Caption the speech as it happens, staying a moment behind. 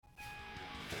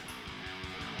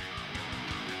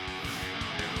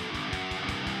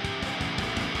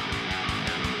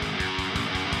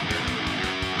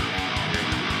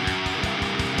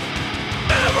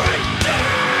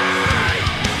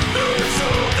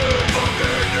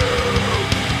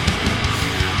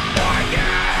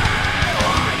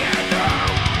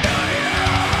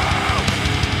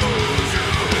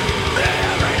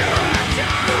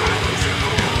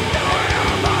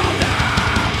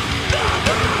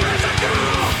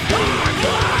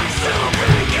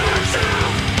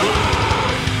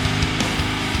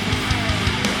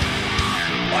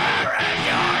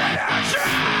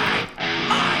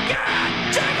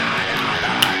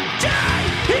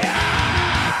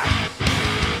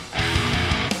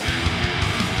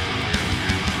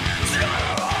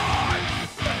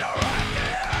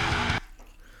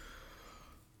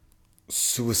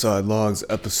Suicide Logs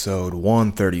episode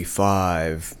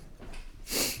 135.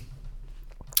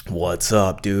 What's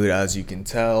up, dude? As you can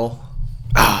tell,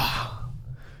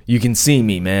 you can see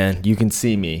me, man. You can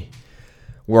see me.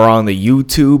 We're on the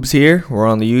YouTubes here. We're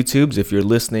on the YouTubes. If you're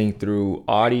listening through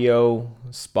audio,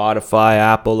 Spotify,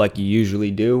 Apple, like you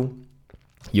usually do,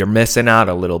 you're missing out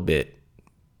a little bit.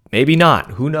 Maybe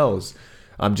not. Who knows?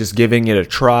 I'm just giving it a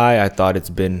try. I thought it's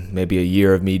been maybe a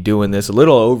year of me doing this, a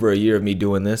little over a year of me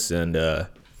doing this, and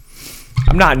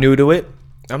I'm not new to it.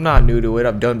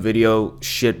 I've done video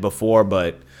shit before,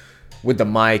 but with the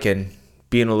mic and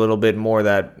being a little bit more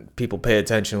that people pay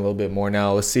attention a little bit more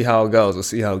now. Let's see how it goes.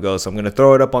 So I'm going to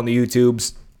throw it up on the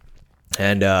YouTubes.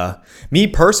 And me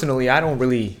personally, I don't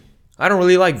really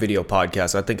like video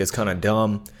podcasts. I think it's kind of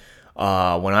dumb.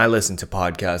 When I listen to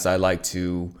podcasts, I like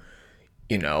to,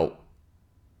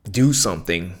 do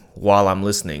something while I'm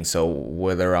listening. So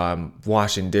whether I'm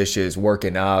washing dishes,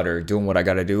 working out, or doing what I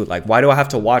got to do, like, why do I have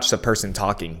to watch the person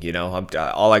talking?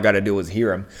 All I got to do is hear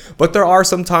them. But there are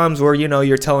some times where,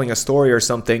 you're telling a story or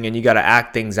something and you got to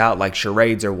act things out like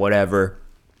charades or whatever.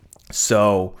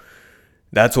 So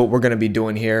that's what we're going to be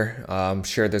doing here. I'm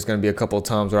sure there's going to be a couple of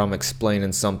times where I'm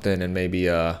explaining something and maybe,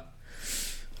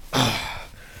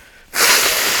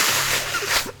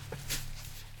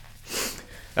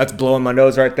 that's blowing my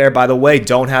nose right there. By the way,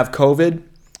 don't have COVID.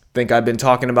 Think I've been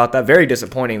talking about that. Very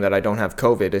disappointing that I don't have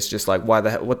COVID. It's just like, what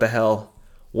the hell?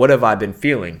 What have I been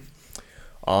feeling?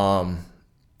 A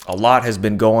lot has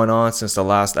been going on since the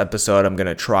last episode. I'm going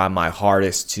to try my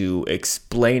hardest to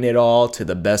explain it all to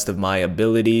the best of my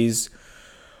abilities.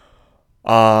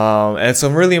 And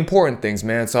some really important things,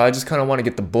 man. So I just kind of want to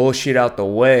get the bullshit out the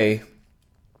way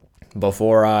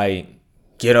before I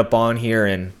get up on here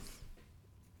and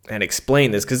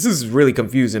explain this, because this is really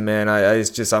confusing, man.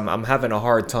 I'm having a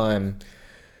hard time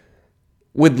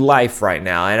with life right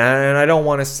now, and I don't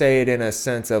want to say it in a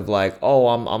sense of like, oh,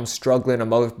 I'm struggling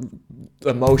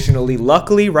emotionally.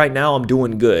 Luckily, right now I'm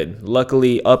doing good.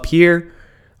 Luckily, up here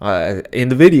in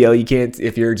the video, you can't.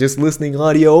 If you're just listening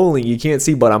audio only, you can't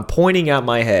see, but I'm pointing at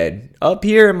my head. Up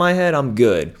here in my head, I'm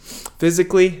good.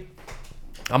 Physically,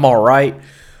 I'm all right.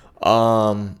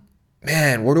 Man,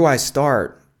 where do I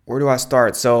start?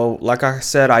 So, like I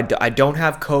said, I don't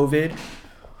have COVID.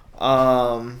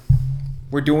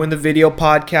 We're doing the video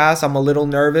podcast. I'm a little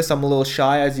nervous. I'm a little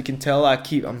shy, as you can tell.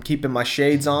 I'm keeping my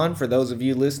shades on for those of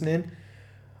you listening.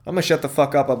 I'm gonna shut the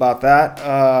fuck up about that.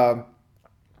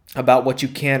 About what you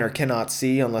can or cannot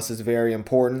see, unless it's very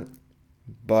important.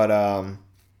 But I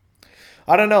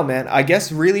don't know, man. I guess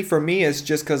really for me, it's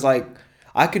just because like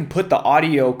I can put the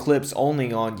audio clips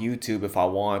only on YouTube if I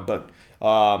want, but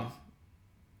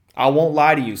I won't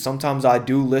lie to you. Sometimes I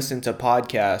do listen to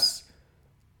podcasts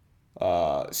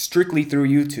strictly through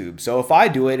YouTube. So if I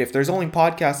do it, if there's only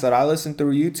podcasts that I listen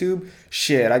through YouTube,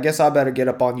 shit, I guess I better get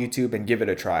up on YouTube and give it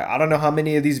a try. I don't know how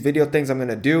many of these video things I'm going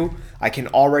to do. I can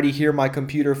already hear my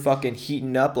computer fucking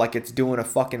heating up like it's doing a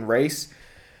fucking race.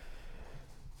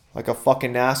 Like a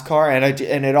fucking NASCAR.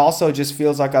 And it also just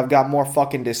feels like I've got more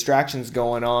fucking distractions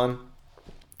going on.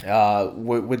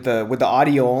 With the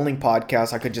audio only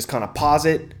podcast, I could just kind of pause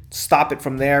it, stop it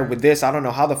from there. With this, I don't know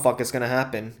how the fuck it's gonna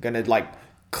happen. Gonna like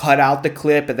cut out the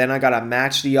clip, and then I gotta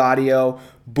match the audio.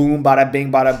 Boom, bada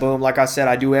bing, bada boom. Like I said,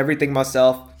 I do everything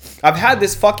myself. I've had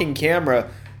this fucking camera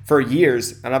for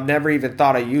years, and I've never even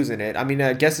thought of using it. I mean,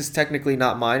 I guess it's technically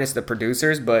not mine; it's the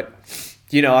producer's. But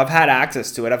I've had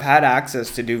access to it. I've had access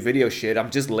to do video shit.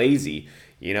 I'm just lazy.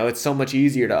 It's so much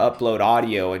easier to upload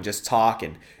audio and just talk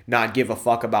and not give a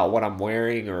fuck about what I'm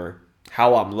wearing or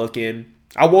how I'm looking.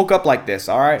 I woke up like this,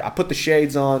 all right? I put the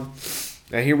shades on,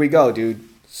 and here we go, dude.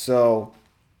 So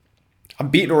I'm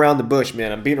beating around the bush,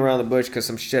 man. I'm beating around the bush because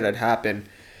some shit had happened.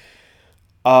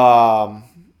 My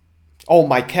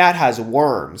cat has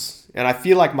worms, and I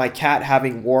feel like my cat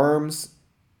having worms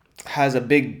plays a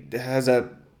big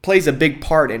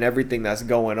part in everything that's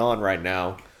going on right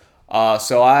now.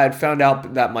 So I had found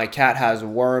out that my cat has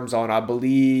worms on, I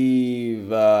believe,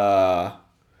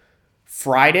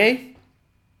 Friday.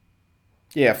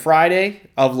 Yeah, Friday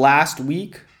of last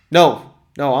week. No,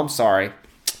 I'm sorry.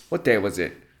 What day was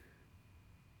it?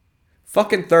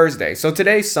 Fucking Thursday. So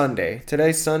today's Sunday.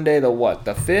 Today's Sunday the what?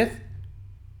 The 5th?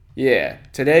 Yeah.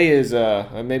 Today is,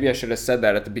 maybe I should have said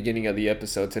that at the beginning of the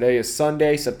episode. Today is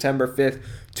Sunday, September 5th,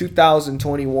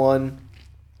 2021.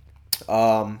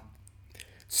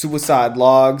 Suicide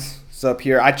Logs is up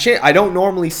here. I don't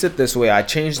normally sit this way. I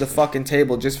changed the fucking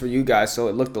table just for you guys so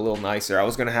it looked a little nicer. I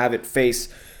was gonna have it face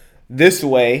this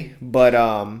way, but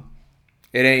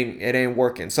it ain't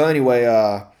working. So anyway,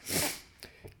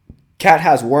 cat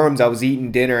has worms. I was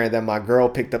eating dinner, and then my girl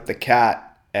picked up the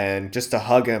cat and just to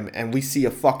hug him, and we see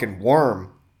a fucking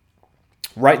worm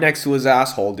right next to his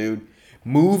asshole, dude,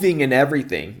 moving and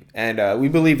everything. And we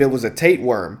believe it was a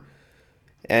tapeworm.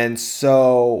 And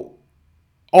so,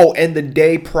 oh, and the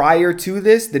day prior to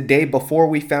this, the day before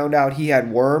we found out he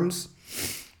had worms,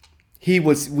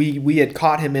 we had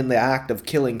caught him in the act of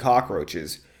killing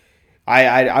cockroaches.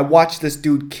 I watched this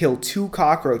dude kill 2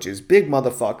 cockroaches, big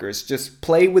motherfuckers, just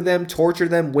play with them, torture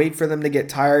them, wait for them to get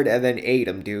tired, and then ate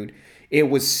them, dude. It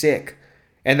was sick.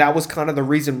 And that was kind of the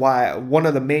reason why, one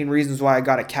of the main reasons why I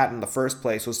got a cat in the first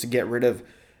place, was to get rid of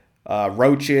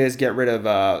roaches, get rid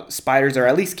of spiders, or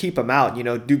at least keep them out, you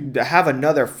know, have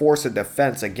another force of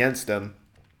defense against them.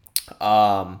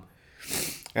 And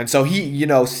so he, you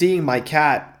know, seeing my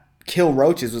cat kill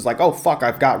roaches was like, oh fuck,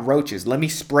 I've got roaches, let me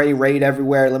spray Raid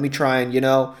everywhere, let me try and, you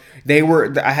know,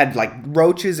 I had like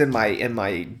roaches in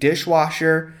my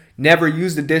dishwasher. Never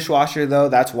used the dishwasher though,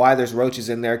 that's why there's roaches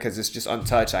in there, because it's just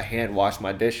untouched. I hand wash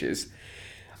my dishes.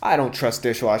 I don't trust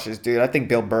dishwashers, dude. I think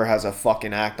Bill Burr has a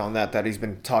fucking act on that he's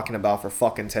been talking about for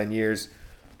fucking 10 years.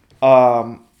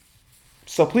 So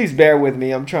please bear with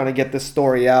me, I'm trying to get this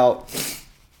story out.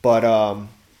 But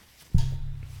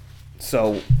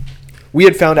so we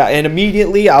had found out, and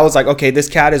immediately I was like, okay, this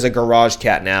cat is a garage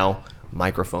cat now.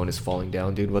 Microphone is falling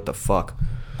down, dude. What the fuck?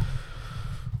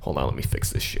 Hold on, let me fix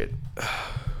this shit.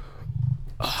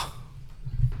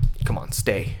 Come on,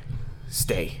 stay.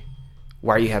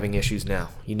 Why are you having issues now?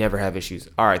 You never have issues.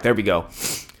 All right, there we go.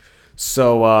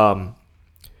 So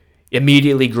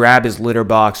immediately grab his litter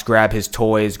box, grab his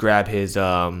toys, grab his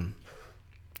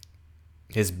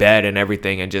bed and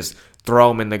everything, and just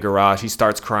throw him in the garage. He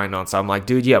starts crying on. So I'm like,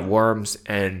 dude, you have worms.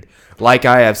 And like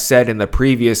I have said in the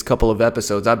previous couple of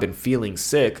episodes, I've been feeling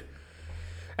sick.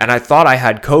 And I thought I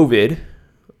had COVID.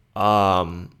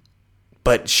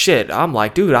 But shit, I'm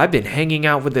like, dude, I've been hanging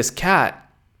out with this cat.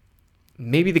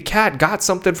 Maybe the cat got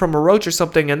something from a roach or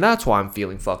something, and that's why I'm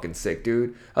feeling fucking sick,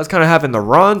 dude. I was kind of having the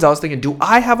runs. I was thinking, do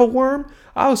I have a worm?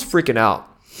 I was freaking out.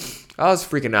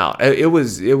 It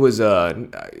was,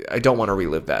 I don't want to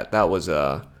relive that. That was,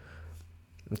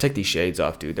 take these shades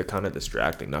off, dude. They're kind of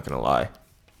distracting, not going to lie.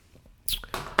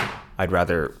 I'd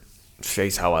rather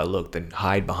face how I look than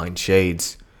hide behind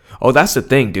shades. Oh, that's the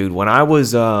thing, dude. When I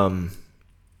was,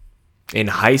 in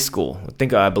high school,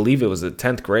 I believe it was the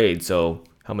 10th grade, so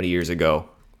how many years ago?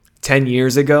 10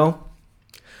 years ago,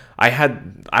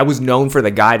 I was known for the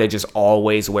guy to just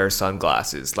always wear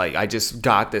sunglasses. Like, I just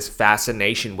got this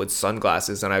fascination with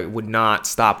sunglasses, and I would not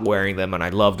stop wearing them, and I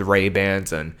loved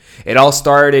Ray-Bans, and it all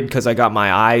started because I got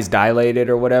my eyes dilated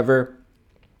or whatever,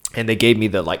 and they gave me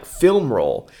the, like, film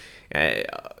roll.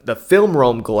 The film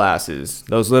roll glasses,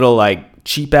 those little, like,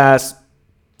 cheap-ass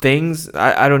things,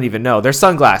 I don't even know. They're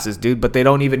sunglasses, dude, but they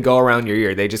don't even go around your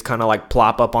ear. They just kind of like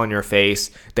plop up on your face.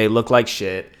 They look like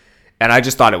shit. And I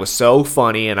just thought it was so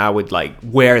funny, and I would like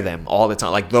wear them all the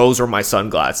time. Like, those were my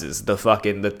sunglasses, the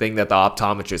thing that the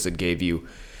optometrist had gave you.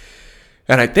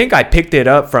 And I think I picked it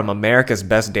up from America's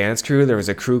Best Dance Crew. There was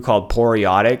a crew called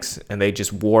Poriotics, and they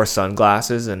just wore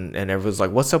sunglasses, and everyone was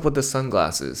like, what's up with the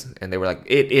sunglasses? And they were like,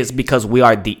 it is because we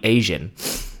are the Asian.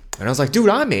 And I was like, dude,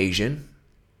 I'm Asian.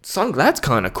 That's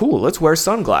kind of cool. Let's wear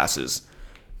sunglasses.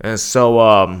 And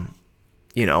so,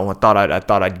 you know, I thought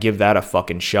I'd give that a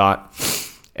fucking shot.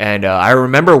 And I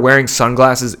remember wearing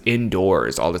sunglasses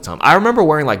indoors all the time. I remember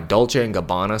wearing like Dolce &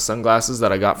 Gabbana sunglasses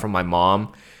that I got from my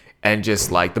mom. And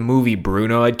just like the movie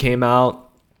Bruno had came out.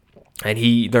 And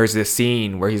there's this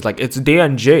scene where he's like, it's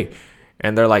DNJ.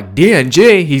 And they're like,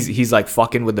 DNJ? He's like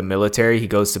fucking with the military. He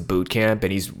goes to boot camp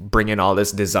and he's bringing all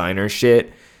this designer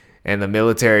shit. And the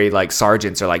military, like,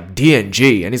 sergeants are like,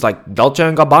 DNG. And he's like, Dolce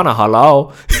 & Gabbana,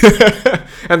 hello.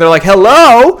 And they're like,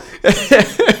 hello.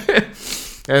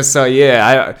 And so,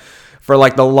 yeah, for,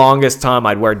 like, the longest time,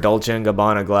 I'd wear Dolce &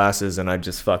 Gabbana glasses. And I'd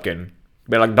just fucking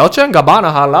be like, Dolce &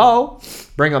 Gabbana, hello.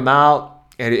 Bring them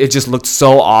out. And it just looked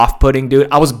so off-putting,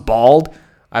 dude. I was bald.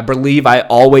 I believe I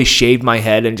always shaved my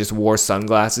head and just wore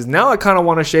sunglasses. Now I kind of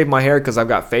want to shave my hair because I've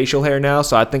got facial hair now.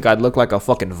 So I think I'd look like a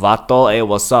fucking vato. Hey,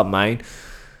 what's up, man?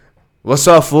 What's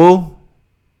up, fool?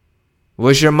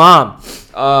 Where's your mom?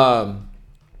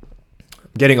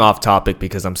 Getting off topic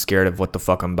because I'm scared of what the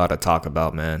fuck I'm about to talk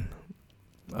about, man.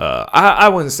 I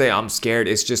wouldn't say I'm scared.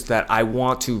 It's just that I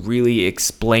want to really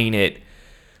explain it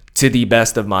to the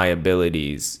best of my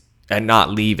abilities and not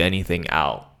leave anything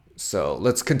out. So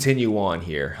let's continue on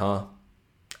here, huh?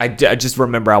 I just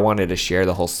remember I wanted to share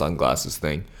the whole sunglasses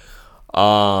thing.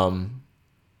 So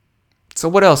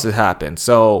what else has happened?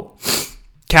 So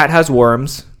cat has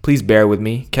worms. Please bear with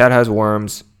me. Cat has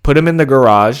worms. Put him in the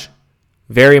garage.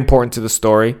 Very important to the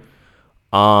story.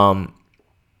 And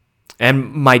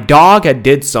And my dog had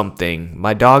did something.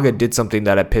 My dog had did something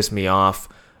that had pissed me off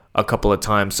a couple of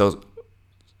times. So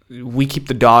we keep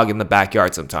the dog in the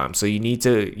backyard sometimes. So you need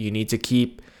to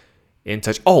keep in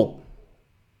touch. Oh,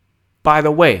 by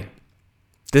the way,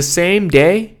 the same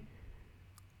day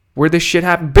where this shit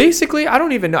happened, basically, I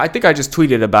don't even know. I think I just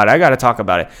tweeted about it. I got to talk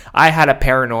about it. I had a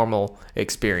paranormal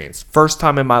experience. First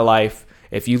time in my life.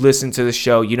 If you listen to the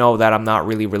show, you know that I'm not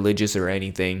really religious or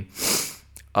anything.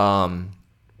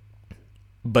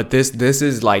 But this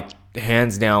is like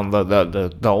hands down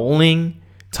the only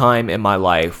time in my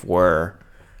life where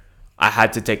I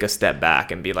had to take a step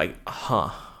back and be like,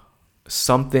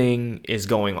 something is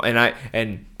going on.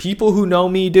 And people who know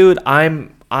me, dude, I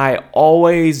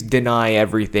always deny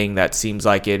everything that seems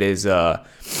like it is out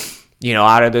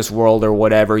of this world or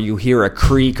whatever. You hear a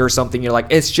creak or something, you're like,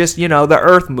 it's just, the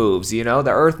earth moves,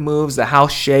 the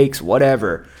house shakes,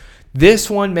 whatever. This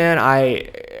one, man,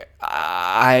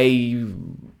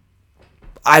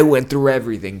 I went through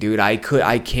everything, dude. I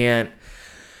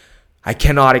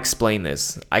cannot explain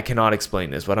this.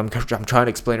 But I'm trying to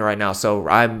explain it right now. So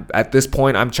at this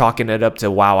point, I'm chalking it up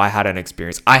to, wow, I had an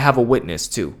experience. I have a witness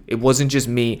too. It wasn't just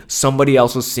me. Somebody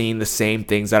else was seeing the same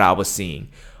things that I was seeing.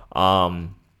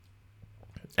 And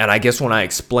I guess when I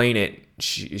explain it,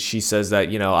 she says that,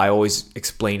 I always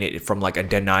explain it from like a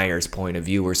denier's point of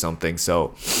view or something.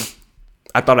 So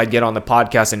I thought I'd get on the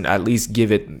podcast and at least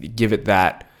give it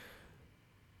that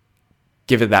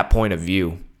point of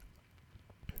view.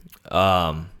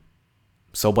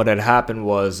 So what had happened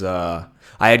was I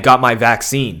had got my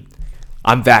vaccine.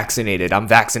 I'm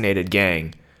vaccinated,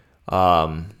 gang.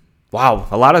 Wow,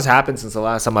 a lot has happened since the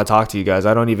last time I talked to you guys.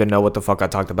 I don't even know what the fuck I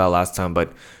talked about last time,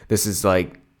 but this is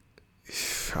like,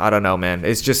 I don't know, man.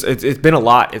 It's just, it's been a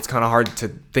lot. It's kind of hard to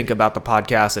think about the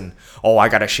podcast and, I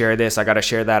got to share this, I got to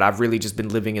share that. I've really just been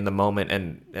living in the moment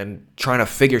and trying to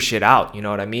figure shit out. You know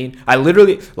what I mean? I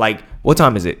literally, like, what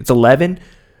time is it? It's 11.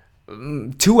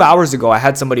 2 hours ago, I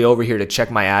had somebody over here to check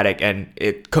my attic, and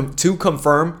to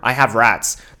confirm, I have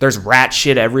rats. There's rat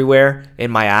shit everywhere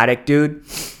in my attic, dude.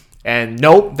 And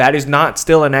nope, that is not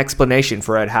still an explanation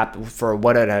for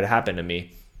what had happened to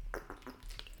me.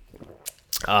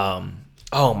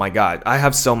 Oh my God, I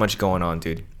have so much going on,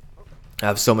 dude.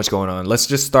 Let's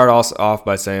just start off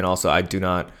by saying also, I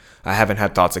haven't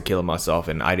had thoughts of killing myself,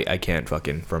 and I can't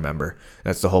fucking remember.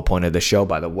 That's the whole point of the show,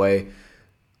 by the way.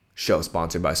 Show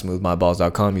sponsored by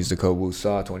smoothmyballs.com. Use the code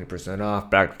WOOSAW, 20%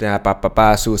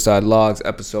 off. Suicide Logs,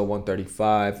 episode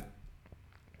 135.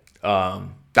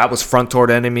 That was Front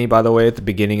Toward Enemy, by the way, at the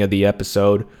beginning of the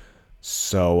episode.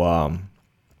 So,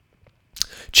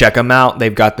 check them out.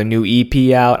 They've got the new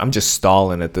EP out. I'm just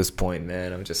stalling at this point,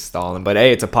 man. But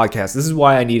hey, it's a podcast. This is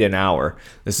why I need an hour.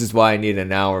 Because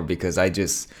I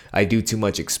do too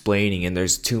much explaining, and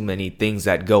there's too many things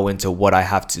that go into what I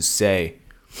have to say.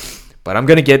 But I'm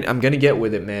gonna get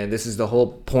with it, man. This is the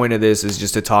whole point of this, is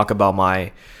just to talk about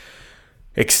my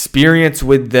experience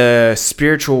with the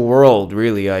spiritual world,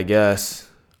 really, I guess.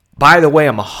 By the way,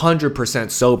 I'm 100%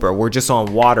 sober. We're just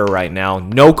on water right now.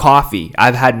 No coffee.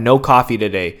 I've had no coffee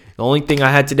today. The only thing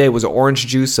I had today was orange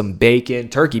juice, some bacon,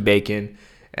 turkey bacon,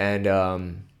 and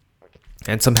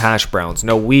some hash browns.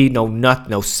 No weed, no nut,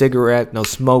 no cigarette, no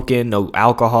smoking, no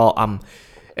alcohol.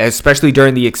 Especially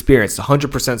during the experience,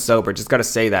 100% sober. Just got to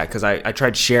say that, because I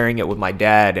tried sharing it with my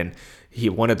dad, and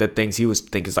one of the things he was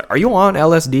thinking is like, are you on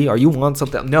LSD? Are you on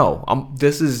something? No,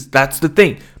 that's the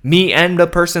thing. Me and the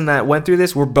person that went through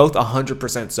this, we're both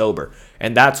 100% sober.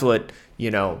 And that's what,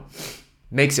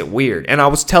 makes it weird. And I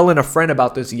was telling a friend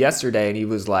about this yesterday, and he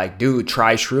was like, dude,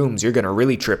 try shrooms. You're going to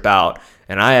really trip out.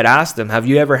 And I had asked him, have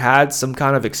you ever had some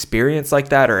kind of experience like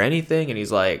that or anything? And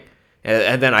he's like,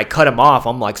 and then I cut him off.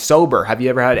 I'm like, sober. Have you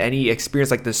ever had any experience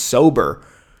like this sober?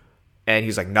 And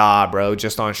he's like, nah, bro,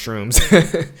 just on shrooms.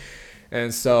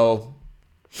 And so,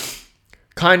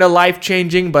 kind of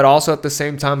life-changing, but also at the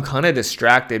same time kind of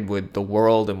distracted with the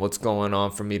world and what's going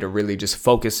on, for me to really just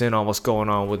focus in on what's going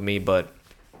on with me, but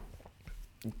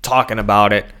talking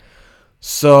about it.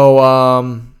 So,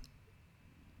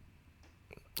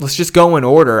 let's just go in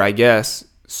order, I guess.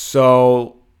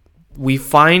 So, we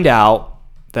find out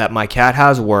that my cat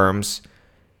has worms,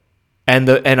 and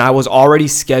I was already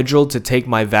scheduled to take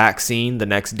my vaccine the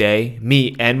next day.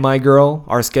 Me and my girl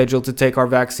are scheduled to take our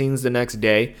vaccines the next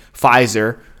day.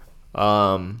 Pfizer.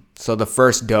 So the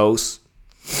first dose.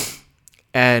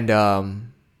 And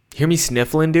hear me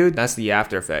sniffling, dude? That's the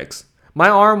after effects. My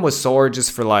arm was sore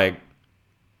just for like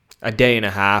a day and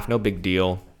a half. No big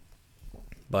deal.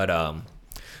 But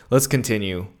let's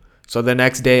continue. So the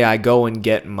next day I go and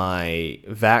get my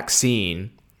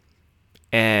vaccine,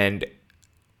 and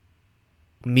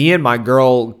me and my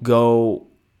girl go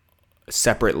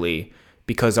separately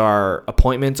because our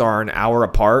appointments are an hour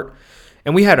apart,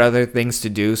 and we had other things to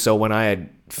do. So when I had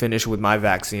finished with my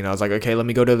vaccine, I was like, okay, let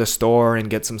me go to the store and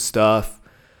get some stuff.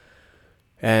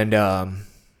 And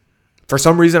for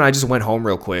some reason, I just went home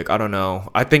real quick. I don't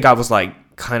know. I think I was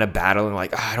like kind of battling,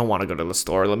 like, I don't want to go to the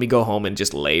store. Let me go home and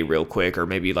just lay real quick. Or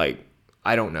maybe like,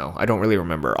 I don't know. I don't really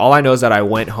remember. All I know is that I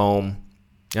went home,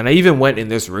 and I even went in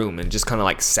this room and just kind of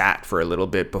like sat for a little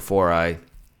bit before I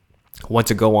went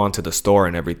to go on to the store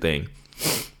and everything.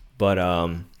 But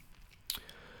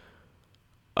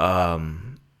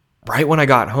right when I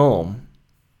got home,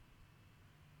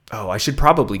 I should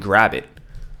probably grab it.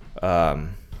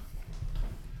 I'm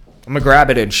gonna grab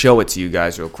it and show it to you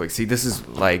guys real quick. See, this is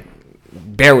like,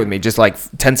 bear with me, just like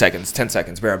 10 seconds,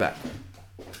 bear back.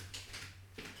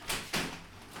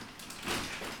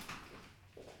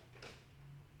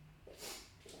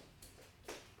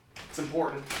 It's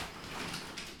important.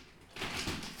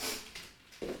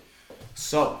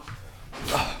 So,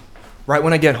 right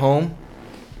when I get home,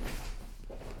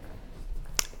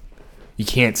 you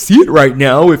can't see it right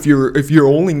now if you're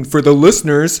only, for the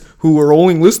listeners who are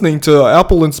only listening to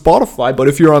Apple and Spotify, but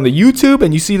if you're on the YouTube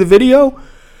and you see the video,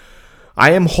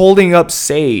 I am holding up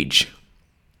sage.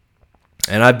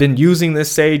 And I've been using this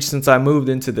sage since I moved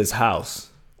into this house.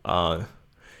 Like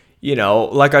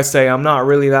I say, I'm not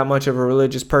really that much of a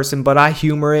religious person, but I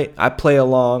humor it. I play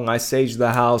along. I sage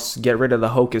the house, get rid of the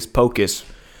hocus pocus.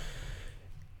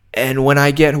 And when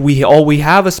we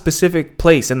have a specific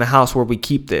place in the house where we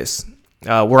keep this.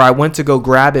 Where I went to go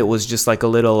grab it was just like a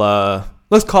little,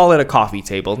 let's call it a coffee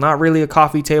table. Not really a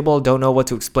coffee table. Don't know what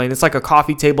to explain. It's like a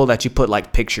coffee table that you put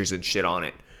like pictures and shit on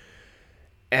it.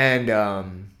 And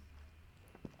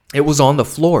it was on the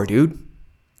floor, dude.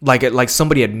 Like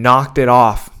somebody had knocked it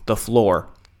off the floor.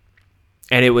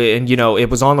 And it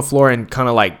was on the floor and kind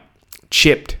of like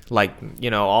chipped, like,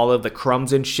 all of the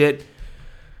crumbs and shit.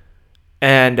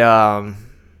 And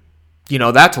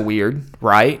that's weird,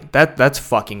 right? That's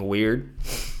fucking weird.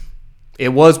 It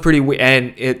was pretty weird.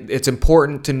 And it's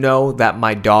important to know that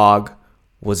my dog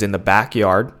was in the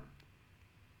backyard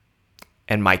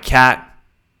and my cat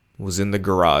was in the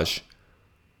garage.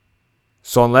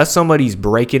 So unless somebody's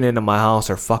breaking into my house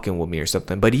or fucking with me or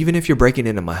something, but even if you're breaking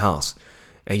into my house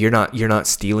and you're not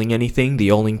stealing anything,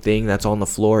 the only thing that's on the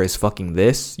floor is fucking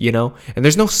this, and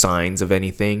there's no signs of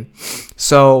anything.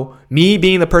 So me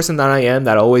being the person that I am,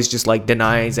 that always just like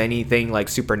denies anything like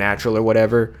supernatural or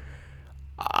whatever,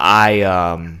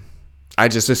 I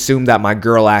just assumed that my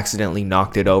girl accidentally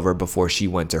knocked it over before she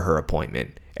went to her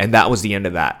appointment, and that was the end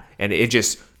of that. And it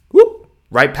just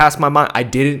right past my mind. I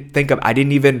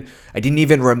didn't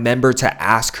even remember to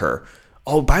ask her,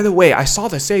 oh, by the way, I saw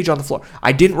the sage on the floor.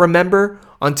 I didn't remember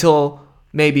until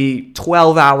maybe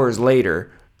 12 hours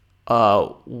later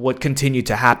what continued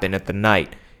to happen at the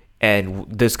night. And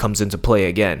this comes into play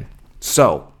again.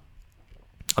 So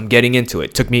I'm getting into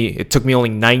it. It took me only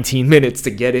 19 minutes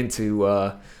to get into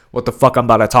what the fuck I'm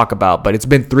about to talk about. But it's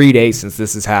been 3 days since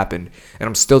this has happened. And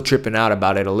I'm still tripping out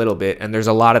about it a little bit. And there's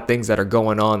a lot of things that are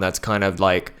going on that's kind of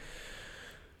like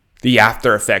the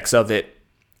after effects of it.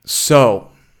 So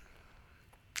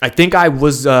I think I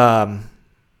was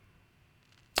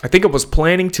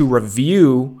planning to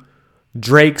review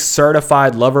Drake's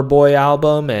Certified Lover Boy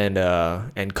album and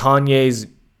Kanye's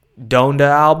Donda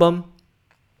album.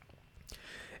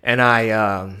 And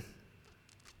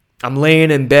I'm laying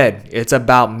in bed. It's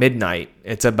about midnight.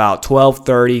 It's about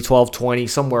 12:30, 12:20,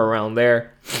 somewhere around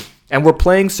there. And we're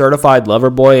playing Certified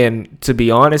Lover Boy, and to be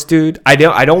honest, dude, I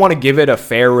don't want to give it a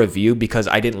fair review because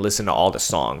I didn't listen to all the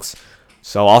songs.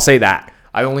 So I'll say that.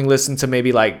 I only listened to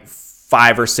maybe like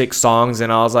 5 or 6 songs,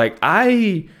 and I was like,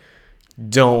 I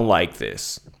don't like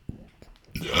this.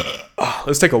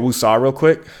 Let's take a woosah real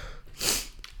quick.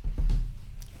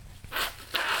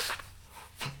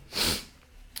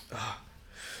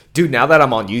 Dude, now that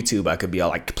I'm on YouTube, I could be all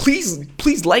like,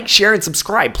 please like, share, and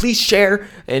subscribe. Please share,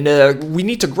 and we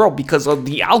need to grow because of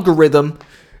the algorithm.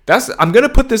 I'm going to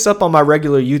put this up on my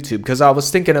regular YouTube because I was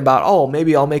thinking about,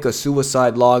 maybe I'll make a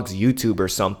Suicide Logs YouTube or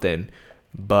something.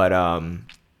 But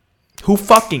who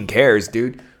fucking cares,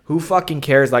 dude? Who fucking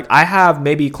cares? Like, I have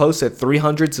maybe close to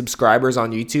 300 subscribers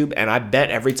on YouTube, and I bet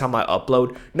every time I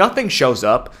upload, nothing shows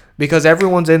up because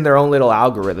everyone's in their own little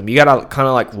algorithm. You gotta kind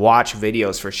of like watch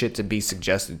videos for shit to be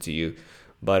suggested to you.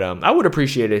 But I would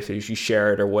appreciate it if you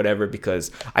share it or whatever,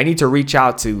 because I need to reach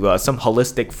out to some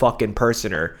holistic fucking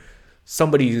person or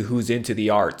somebody who's into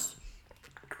the arts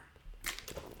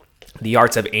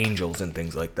of angels and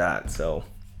things like that. So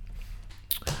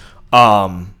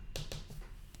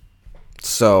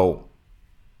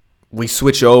we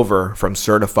switch over from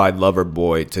Certified Lover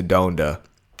Boy to Donda.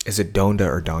 Is it Donda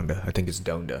or Donda? I think it's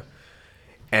Donda.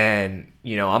 And,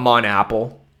 you know, I'm on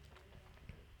Apple,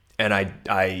 and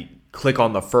I click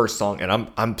on the first song, and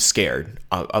I'm scared.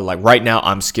 Like right now,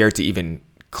 I'm scared to even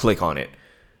click on it.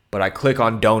 But I click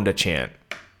on Donda Chant.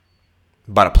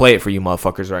 I'm about to play it for you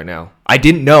motherfuckers right now. I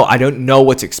don't know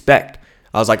what to expect.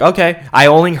 I was like, okay. I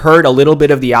only heard a little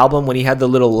bit of the album when he had the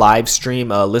little live stream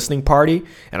listening party.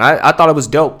 And I thought it was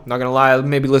dope. Not going to lie. I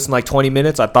maybe listened like 20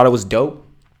 minutes. I thought it was dope.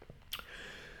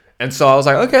 And so I was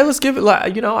like, okay, let's give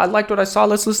it, you know, I liked what I saw.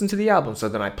 Let's listen to the album. So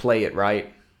then I play it,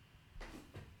 right?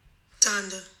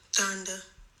 Donda, Donda,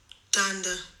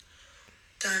 Donda,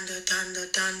 Donda,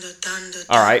 Donda, Donda, Donda.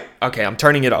 All right. Okay, I'm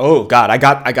turning it. Oh, God. I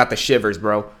got the shivers,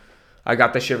 bro. I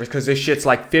got the shivers because this shit's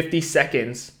like 50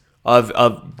 seconds of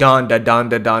Donda,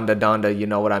 Donda, Donda, Donda. You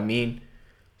know what I mean?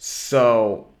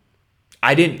 So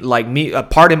I didn't like me.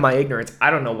 Pardon my ignorance.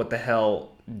 I don't know what the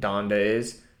hell Donda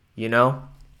is, you know?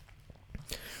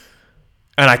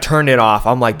 And I turned it off.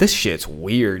 I'm like, this shit's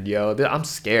weird, yo. I'm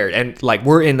scared. And like,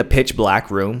 we're in the pitch black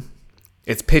room.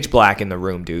 It's pitch black in the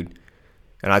room, dude.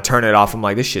 And I turn it off. I'm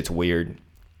like, this shit's weird.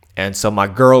 And so my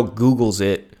girl Googles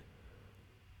it.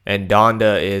 And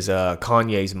Donda is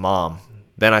Kanye's mom.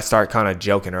 Then I start kind of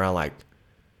joking around like,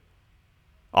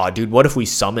 oh, dude, what if we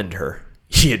summoned her?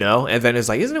 You know? And then it's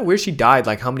like, isn't it weird she died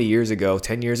like how many years ago?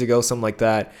 10 years ago? Something like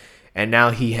that. And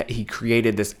now he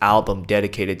created this album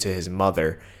dedicated to his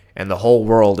mother. And the whole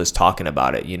world is talking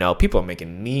about it. You know, people are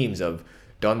making memes of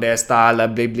Donde está la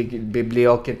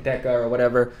biblioteca or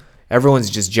whatever. Everyone's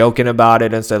just joking about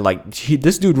it and said, like,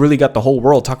 this dude really got the whole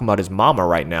world talking about his mama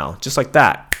right now. Just like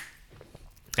that.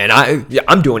 And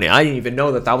I'm doing it. I didn't even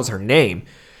know that was her name.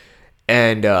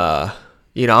 And,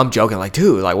 you know, I'm joking like,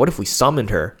 dude, like, what if we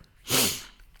summoned her?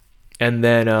 And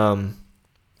then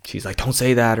she's like, don't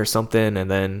say that or something.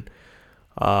 And then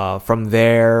from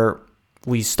there,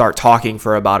 we start talking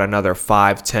for about another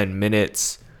 5-10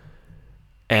 minutes.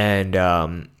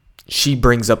 And she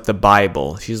brings up the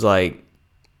Bible. She's like,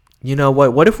 you know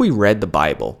what? What if we read the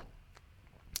Bible?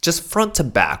 Just front to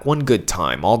back, one good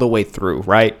time, all the way through,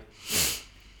 right?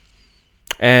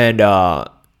 And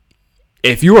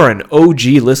if you are an OG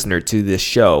listener to this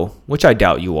show, which I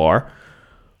doubt you are,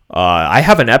 I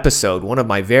have an episode, one of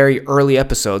my very early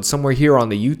episodes, somewhere here on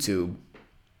the YouTube.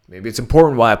 Maybe it's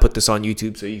important why I put this on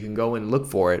YouTube so you can go and look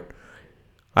for it.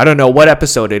 I don't know what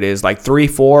episode it is, like 3,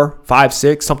 4, 5,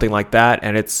 6, something like that.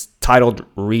 And it's titled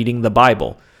Reading the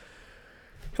Bible.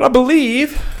 I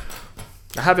believe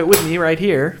I have it with me right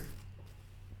here.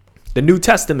 The New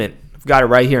Testament. I've got it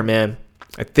right here, man.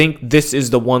 I think this is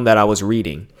the one that I was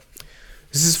reading.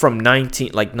 This is from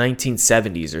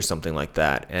 1970s or something like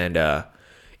that. And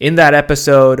in that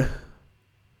episode,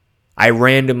 I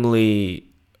randomly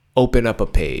open up a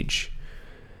page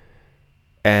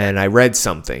and I read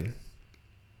something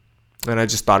and I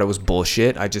just thought it was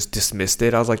bullshit. I just dismissed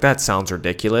it. I was like, that sounds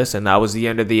ridiculous. And that was the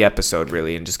end of the episode,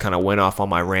 really, and just kind of went off on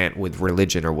my rant with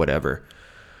religion or whatever.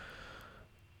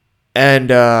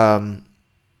 And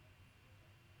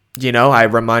you know, I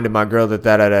reminded my girl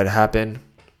that had happened.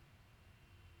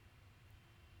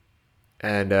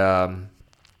 And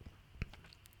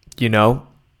you know,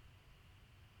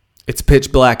 it's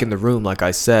pitch black in the room, like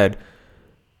I said.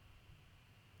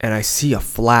 And I see a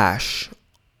flash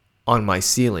on my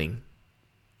ceiling.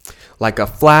 Like a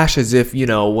flash as if, you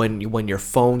know, when your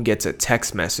phone gets a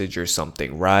text message or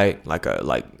something, right?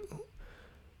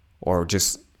 Or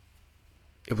just,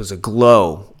 it was a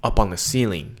glow up on the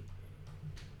ceiling.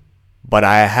 But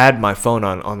I had my phone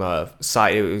on the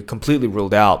side. It was completely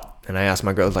ruled out. And I asked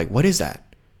my girl, like, what is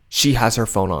that? She has her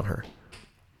phone on her.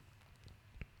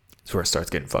 That's where it starts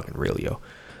getting fucking real, yo.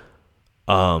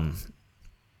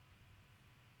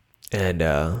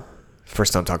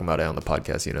 First time talking about it on the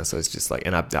podcast, you know, so it's just like,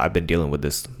 and I've been dealing with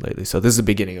this lately. So this is the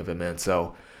beginning of it, man.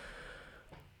 So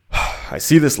I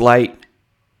see this light.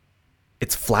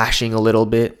 It's flashing a little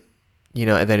bit, you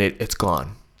know, and then it's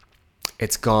gone.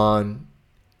 It's gone.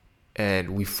 And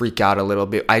we freak out a little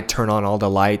bit. I turn on all the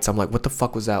lights. I'm like, what the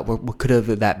fuck was that? What could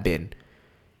have that been?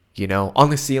 You know, on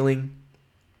the ceiling.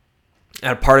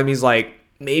 And a part of me is like,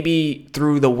 maybe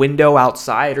through the window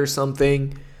outside or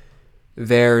something.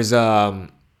 There's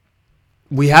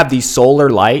we have these solar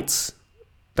lights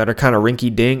that are kind of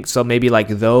rinky dink, so maybe like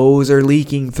those are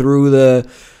leaking through the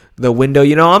window.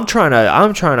 You know, I'm trying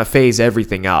to phase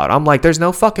everything out. I'm like, there's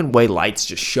no fucking way lights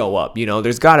just show up. You know,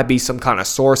 there's got to be some kind of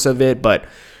source of it, but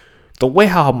the way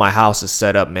how my house is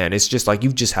set up, man, it's just like,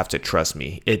 you just have to trust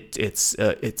me.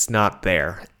 It's not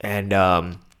there. And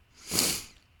I'm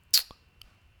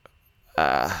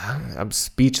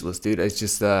speechless, dude. It's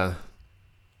just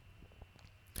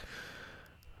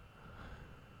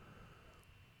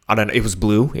I don't know. It was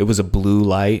blue. It was a blue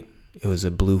light. It was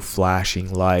a blue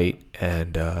flashing light.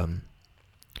 And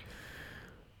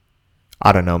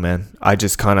I don't know, man. I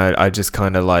just kind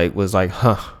of like was like,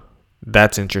 huh,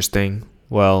 that's interesting.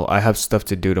 Well, I have stuff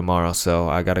to do tomorrow, so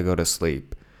I got to go to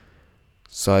sleep.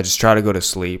 So I just try to go to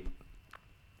sleep.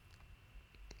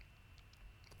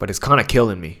 But it's kind of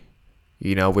killing me.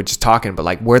 You know, we're just talking, but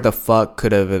like, where the fuck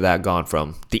could have that gone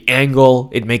from? The angle,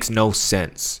 it makes no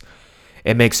sense.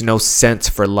 It makes no sense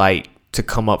for light to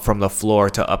come up from the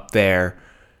floor to up there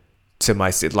to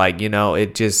my seat. Like, you know,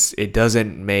 it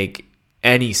doesn't make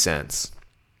any sense.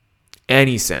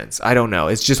 Any sense. I don't know.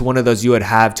 It's just one of those you would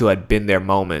have to have been there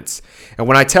moments. And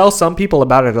when I tell some people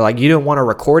about it, they're like, you didn't want to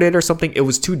record it or something? It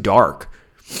was too dark.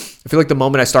 I feel like the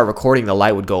moment I start recording, the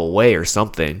light would go away or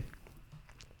something.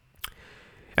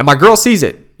 And my girl sees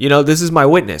it. You know, this is my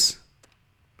witness.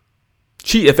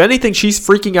 If anything, she's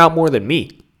freaking out more than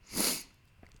me.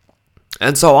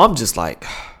 And so I'm just like,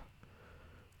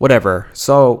 whatever.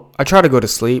 So I try to go to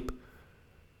sleep.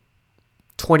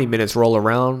 20 minutes roll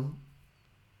around.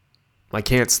 I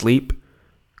can't sleep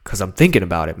because I'm thinking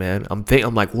about it, man. I'm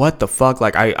like, what the fuck?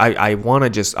 Like, I want to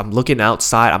just, I'm looking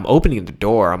outside. I'm opening the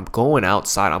door. I'm going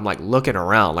outside. I'm like looking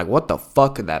around. Like, what the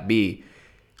fuck could that be?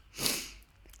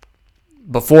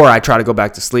 Before I try to go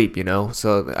back to sleep, you know?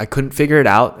 So I couldn't figure it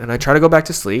out. And I try to go back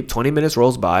to sleep. 20 minutes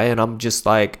rolls by and I'm just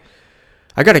like,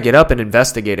 I got to get up and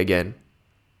investigate again.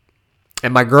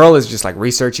 And my girl is just like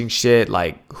researching shit,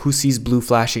 like who sees blue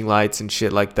flashing lights and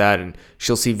shit like that. And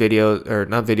she'll see videos, or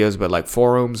not videos, but like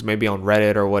forums, maybe on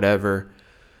Reddit or whatever.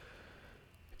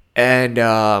 And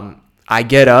I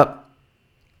get up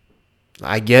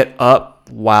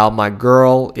while my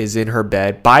girl is in her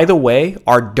bed. By the way,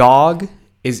 our dog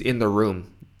is in the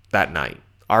room that night.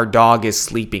 Our dog is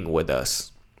sleeping with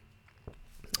us,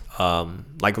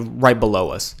 like right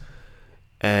below us.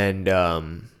 And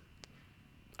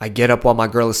I get up while my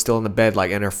girl is still in the bed,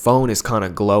 like, and her phone is kind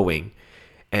of glowing.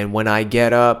 And when I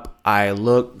get up, I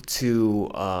look to,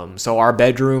 so our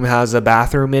bedroom has a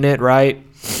bathroom in it, right?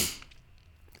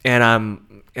 And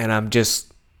I'm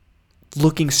just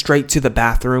looking straight to the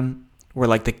bathroom where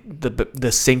like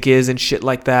the sink is and shit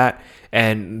like that.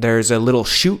 And there's a little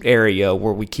chute area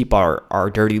where we keep our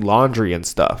dirty laundry and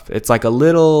stuff. It's like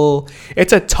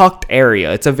it's a tucked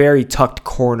area. It's a very tucked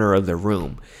corner of the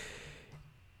room.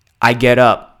 I get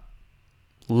up,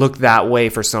 look that way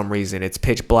for some reason. It's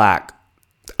pitch black.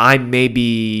 I'm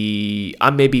maybe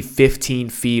 15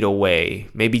 feet away,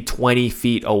 maybe 20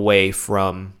 feet away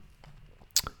from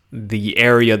the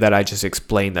area that I just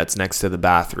explained that's next to the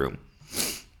bathroom.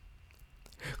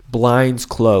 Blinds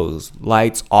closed,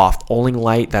 lights off. Only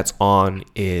light that's on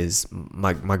is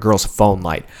my girl's phone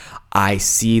light. I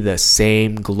see the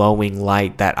same glowing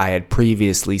light that I had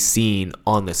previously seen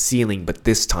on the ceiling, but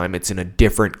this time it's in a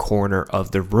different corner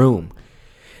of the room.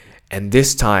 And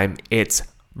this time it's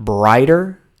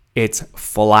brighter. It's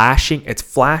flashing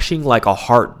like a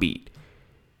heartbeat.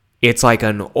 It's like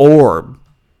an orb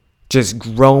just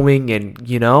growing and,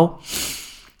 you know.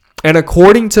 And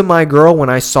according to my girl, when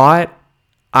I saw it,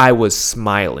 I was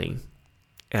smiling.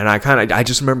 And I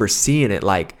just remember seeing it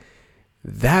like,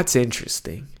 that's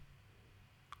interesting.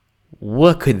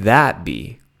 What could that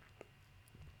be?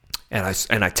 And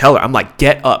I tell her, I'm like,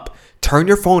 get up. Turn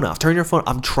your phone off.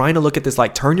 I'm trying to look at this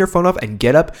light. Turn your phone off and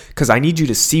get up because I need you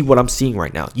to see what I'm seeing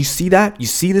right now. You see that? You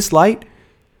see this light?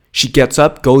 She gets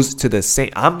up, goes to the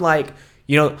same. I'm like,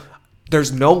 you know,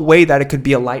 there's no way that it could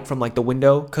be a light from like the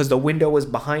window because the window is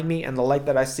behind me and the light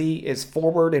that I see is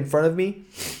forward in front of me.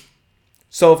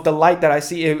 So if the light that I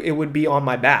see, it would be on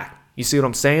my back. You see what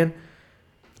I'm saying?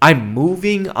 I'm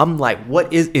moving. I'm like,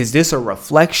 what is this a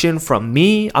reflection from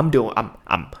me? I'm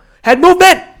head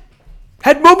movement.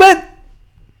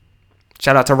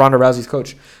 Shout out to Ronda Rousey's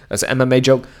coach. That's an MMA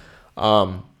joke.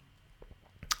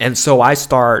 And so I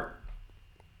start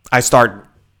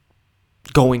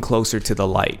going closer to the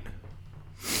light.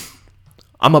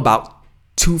 I'm about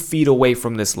 2 feet away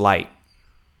from this light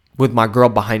with my girl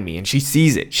behind me, and she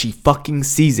sees it. She fucking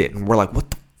sees it, and we're like, what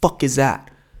the fuck is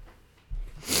that?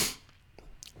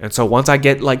 And so once I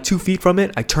get like 2 feet from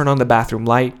it, I turn on the bathroom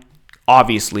light.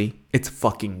 Obviously, it's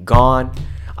fucking gone.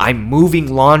 I'm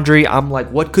moving laundry. I'm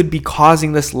like, what could be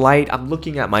causing this light? I'm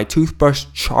looking at my toothbrush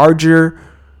charger.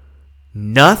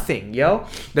 Nothing, yo.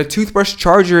 The toothbrush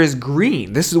charger is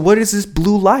green. What is this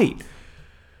blue light?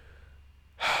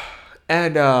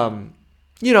 And,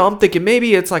 you know, I'm thinking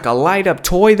maybe it's like a light up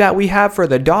toy that we have for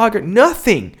the dog.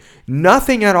 Nothing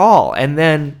at all. And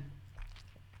then,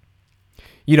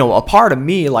 you know, a part of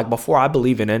me, like before I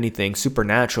believe in anything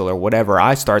supernatural or whatever,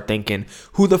 I start thinking,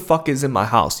 who the fuck is in my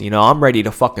house? You know, I'm ready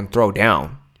to fucking throw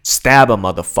down. Stab a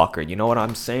motherfucker. You know what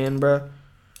I'm saying, bro?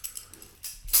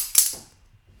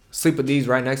 Sleep with these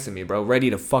right next to me, bro. Ready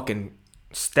to fucking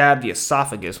stab the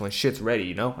esophagus when shit's ready,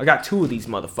 you know? I got 2 of these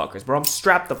motherfuckers, bro. I'm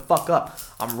strapped the fuck up.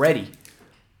 I'm ready.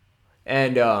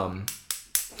 And,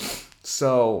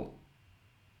 so,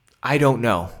 I don't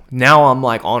know. Now I'm,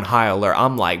 like, on high alert.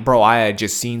 I'm like, bro, I had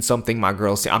just seen something my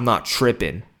girl said. I'm not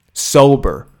tripping.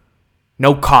 Sober.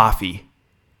 No coffee.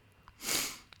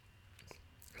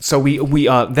 So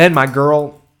then my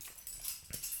girl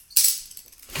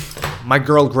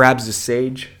grabs the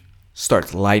sage,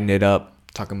 starts lighting it up,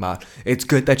 talking about, it's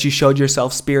good that you showed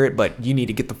yourself, spirit, but you need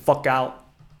to get the fuck out.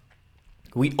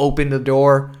 We open the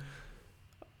door.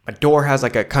 My door has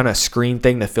like a kind of screen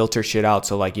thing to filter shit out,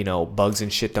 so like, you know, bugs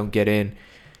and shit don't get in.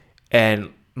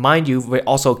 And mind you,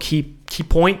 also key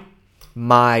point,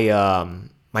 my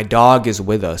dog is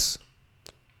with us.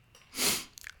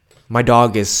 My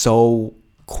dog is so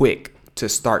quick to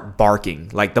start barking.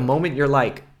 Like the moment you're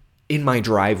like in my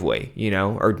driveway, you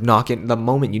know, or the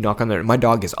moment you knock on there, my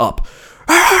dog is up.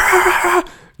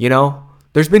 You know,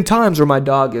 there's been times where my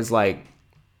dog is like,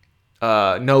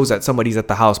 knows that somebody's at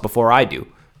the house before I do.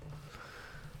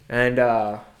 And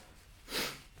the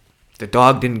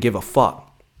dog didn't give a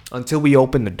fuck until we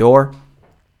opened the door,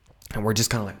 and we're just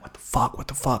kind of like, what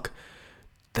the fuck?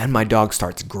 Then my dog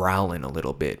starts growling a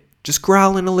little bit. Just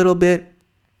growling a little bit,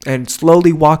 and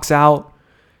slowly walks out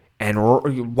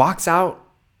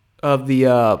of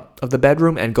the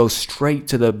bedroom and goes straight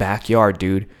to the backyard,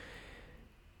 dude.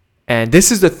 And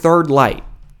this is the third light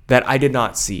that I did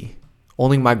not see.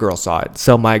 Only my girl saw it.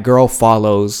 So my girl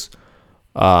follows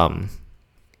the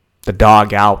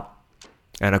dog out,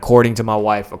 and according to my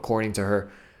wife, according to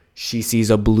her, she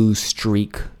sees a blue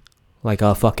streak, like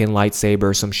a fucking lightsaber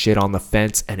or some shit on the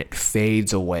fence, and it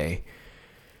fades away.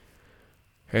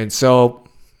 And so,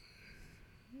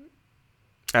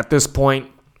 at this point,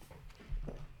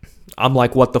 I'm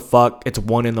like, what the fuck? It's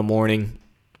 1 a.m.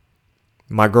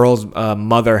 My girl's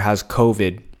mother has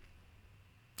COVID.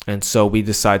 And so we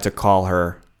decide to call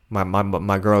her.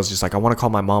 My girl's just like, I want to call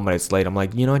my mom, but it's late. I'm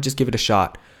like, you know what? Just give it a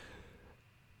shot.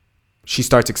 She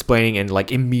starts explaining, and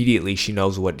like immediately she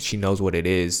knows what it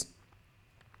is.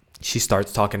 She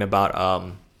starts talking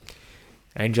about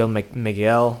Angel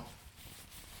Miguel.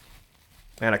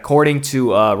 And according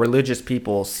to religious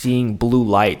people, seeing blue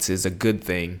lights is a good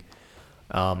thing.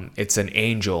 It's an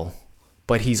angel,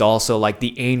 but he's also like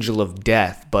the angel of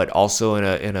death, but also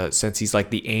in a sense he's like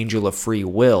the angel of free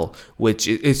will, which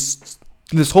is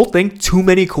this whole thing. Too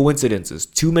many coincidences.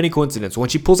 When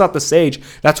she pulls out the sage,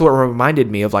 that's what reminded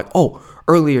me of like, oh,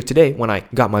 earlier today when I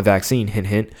got my vaccine, hint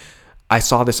hint, I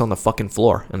saw this on the fucking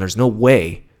floor, and there's no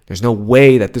way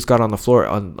that this got on the floor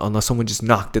unless someone just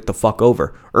knocked it the fuck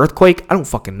over. Earthquake? I don't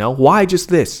fucking know. Why just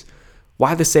this?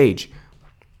 Why the sage?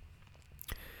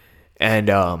 And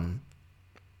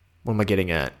what am I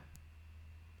getting at?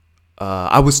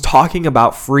 I was talking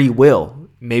about free will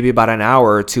maybe about an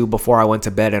hour or two before I went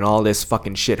to bed, and all this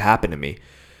fucking shit happened to me.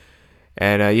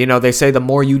 And, you know, they say the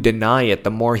more you deny it, the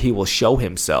more he will show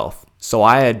himself. So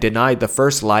I had denied the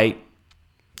first light.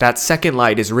 That second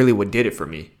light is really what did it for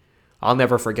me. I'll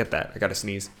never forget that. I gotta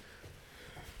sneeze.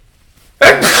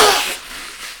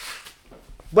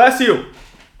 Bless you.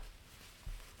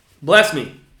 Bless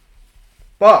me.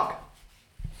 Fuck.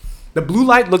 The blue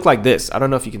light looked like this. I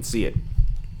don't know if you can see it.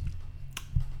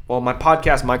 Well, my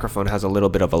podcast microphone has a little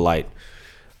bit of a light.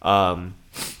 And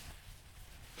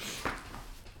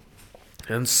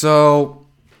so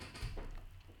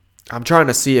I'm trying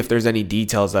to see if there's any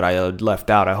details that I left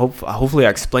out. Hopefully I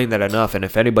explained that enough. And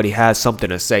if anybody has something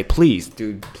to say, please,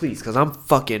 dude, please. Because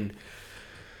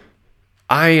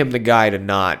I am the guy to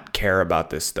not care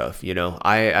about this stuff, you know.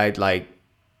 I'd like,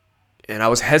 and I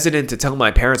was hesitant to tell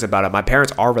my parents about it. My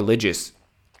parents are religious.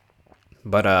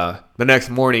 But the next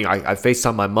morning, I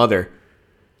FaceTime my mother.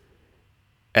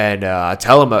 And I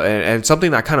tell him, and something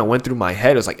that kind of went through my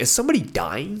head was like, is somebody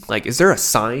dying? Like, is there a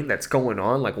sign that's going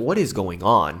on? Like, what is going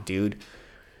on, dude?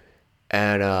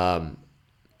 And I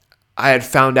had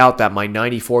found out that my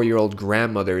 94-year-old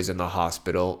grandmother is in the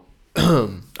hospital.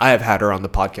 I have had her on the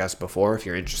podcast before, if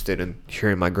you're interested in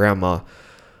hearing my grandma.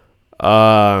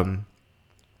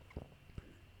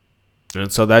 And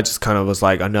so that just kind of was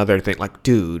like another thing. Like,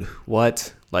 dude,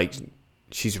 what? Like,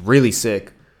 she's really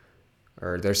sick.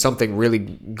 Or there's something really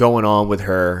going on with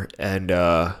her. And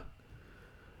I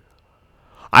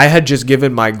had just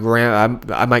given my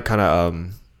I might kind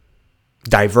of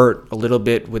divert a little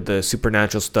bit with the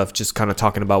supernatural stuff, just kind of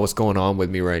talking about what's going on with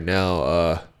me right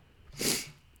now.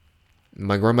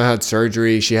 My grandma had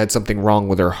surgery. She had something wrong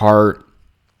with her heart.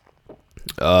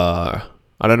 I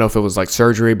I don't know if it was like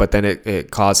surgery, but then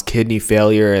it caused kidney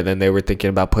failure, and then they were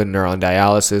thinking about putting her on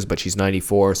dialysis, but she's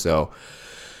 94, so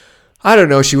I don't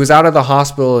know. She was out of the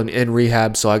hospital and in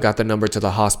rehab, so I got the number to the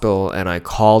hospital and I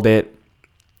called it.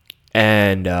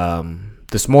 And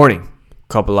this morning,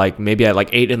 maybe at like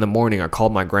 8 in the morning, I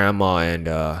called my grandma, and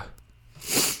it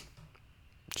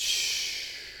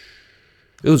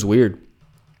was weird.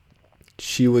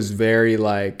 She was very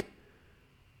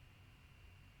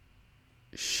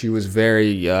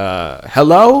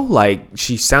hello? Like,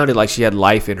 she sounded like she had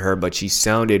life in her, but she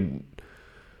sounded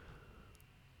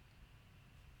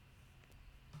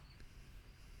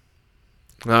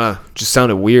just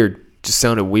sounded weird.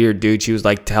 Dude. She was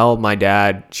like, tell my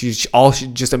dad. She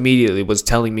just immediately was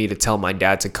telling me to tell my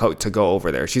dad to go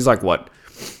over there. She's like, what,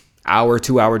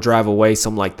 2-hour drive away,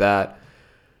 something like that.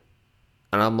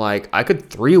 And I'm like, I could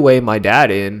 3-way my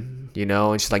dad in,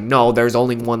 And she's like, no, there's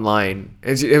only one line.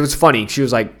 And it was funny. She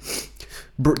was like,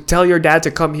 tell your dad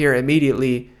to come here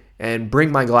immediately and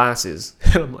bring my glasses.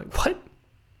 And I'm like, what?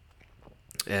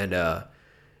 And I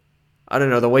don't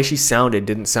know, the way she sounded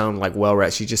didn't sound like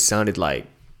well-read. She just sounded like,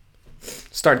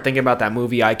 started thinking about that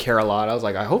movie, I Care a Lot. I was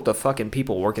like, I hope the fucking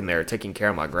people working there are taking care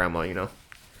of my grandma,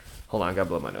 Hold on, I gotta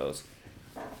blow my nose.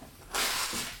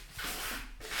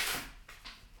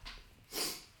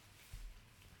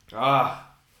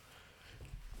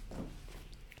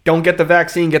 Don't get the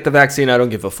vaccine, get the vaccine. I don't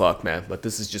give a fuck, man. But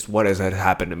this is just what has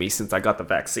happened to me since I got the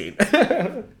vaccine.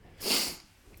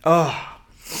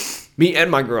 Me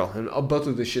and my girl, and both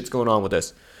of the shit's going on with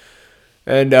this.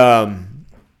 And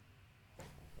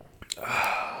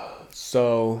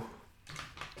so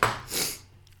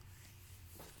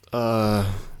I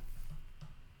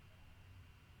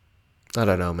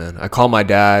don't know, man. I called my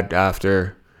dad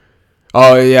after.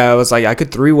 Oh yeah, I was like, I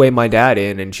could 3-way my dad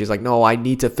in, and she's like, no, I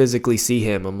need to physically see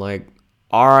him. I'm like,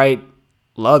 all right,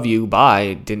 love you,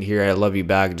 bye. Didn't hear I love you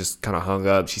back, and just kind of hung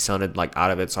up. She sounded like out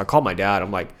of it, so I called my dad.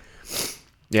 I'm like,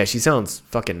 yeah, she sounds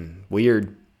fucking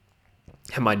weird.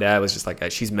 And my dad was just like,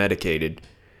 she's medicated.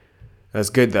 That's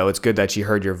good, though. It's good that she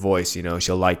heard your voice,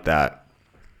 She'll like that.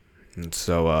 And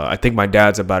so I think my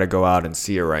dad's about to go out and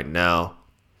see her right now.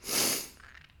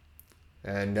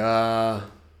 And,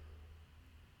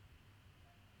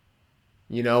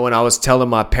 when I was telling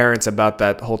my parents about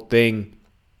that whole thing,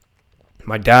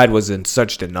 my dad was in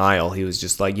such denial. He was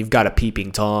just like, you've got a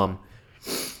peeping Tom.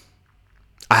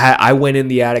 I went in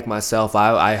the attic myself.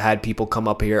 I had people come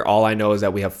up here. All I know is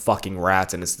that we have fucking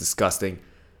rats, and it's disgusting.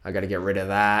 I got to get rid of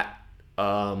that.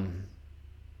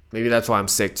 Maybe that's why I'm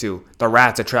sick too. The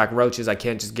rats attract roaches. I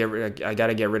can't just I got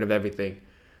to get rid of everything.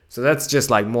 So that's just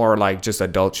like more like just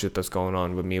adult shit that's going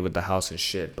on with me with the house and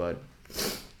shit. But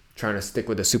trying to stick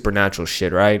with the supernatural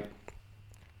shit, right?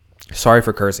 Sorry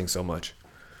for cursing so much.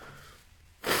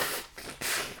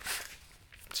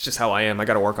 It's just how I am. I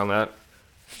got to work on that.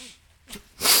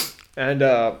 And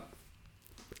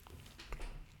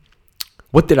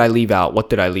what did I leave out?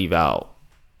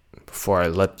 Before I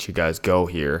let you guys go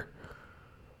here?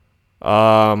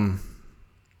 Man,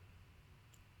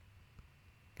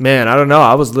 I don't know.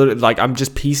 I was literally like, I'm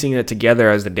just piecing it together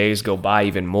as the days go by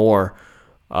even more.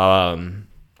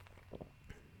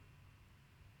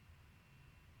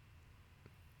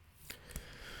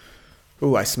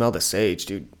 Ooh, I smell the sage,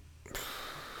 dude.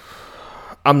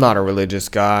 I'm not a religious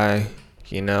guy.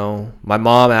 My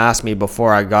mom asked me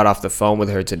before I got off the phone with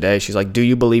her today, she's like, do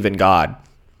you believe in God?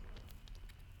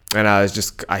 And I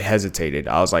hesitated.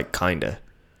 I was like, kinda,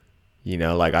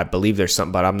 like I believe there's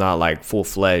something, but I'm not like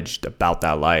full-fledged about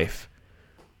that life.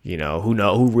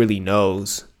 Who really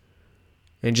knows?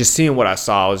 And just seeing what I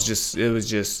saw it was just,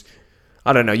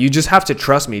 I don't know. You just have to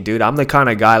trust me, dude. I'm the kind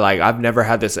of guy, like, I've never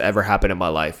had this ever happen in my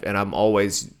life. And I'm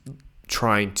always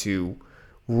trying to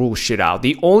rule shit out.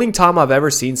 The only time I've ever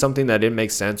seen something that didn't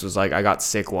make sense was like I got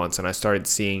sick once and I started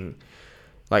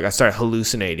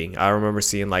hallucinating. I remember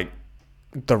seeing like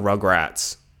the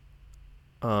Rugrats.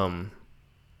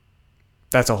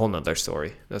 That's a whole nother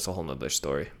story.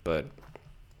 But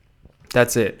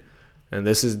that's it. And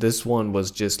this one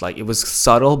was just like, it was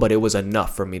subtle, but it was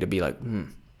enough for me to be like,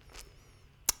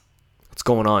 what's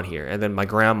going on here? And then my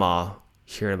grandma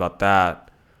hearing about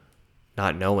that,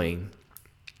 not knowing.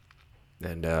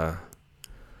 And yeah,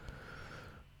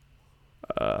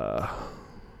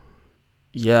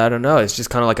 I don't know. It's just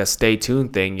kind of like a stay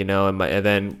tuned thing, and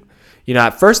then,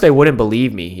 at first they wouldn't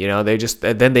believe me,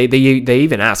 they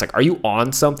even asked, like, are you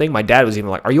on something? My dad was even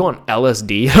like, are you on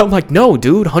LSD? And I'm like, no,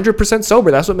 dude, 100%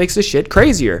 sober. That's what makes this shit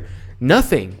crazier.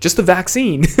 Nothing, just the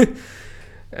vaccine.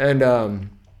 And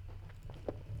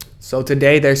so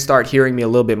today they start hearing me a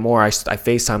little bit more. I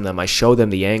FaceTime them. I show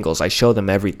them the angles. I show them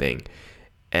everything.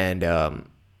 And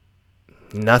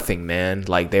nothing, man.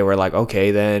 Like, they were like,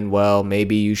 okay, then, well,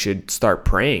 maybe you should start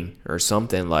praying or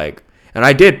something. Like, and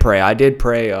I did pray.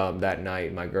 That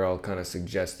night. My girl kind of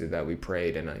suggested that we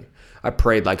prayed, and I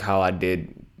prayed like how I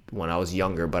did when I was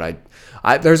younger. But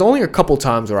I there's only a couple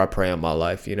times where I pray in my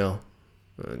life, you know,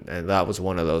 and that was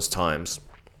one of those times.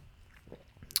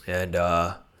 And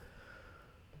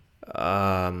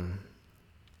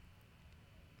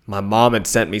my mom had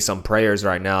sent me some prayers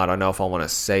right now. I don't know if I want to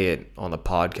say it on the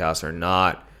podcast or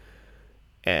not.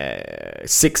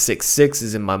 666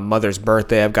 is in my mother's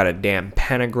birthday. I've got a damn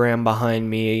pentagram behind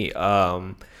me.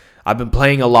 I've been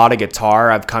playing a lot of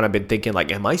guitar. I've kind of been thinking,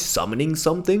 like, am I summoning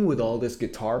something with all this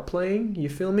guitar playing? You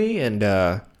feel me? And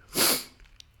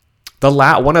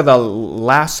one of the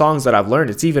last songs that I've learned,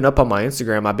 it's even up on my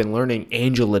Instagram. I've been learning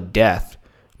Angel of Death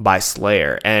by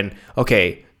Slayer. And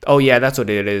okay, oh yeah, that's what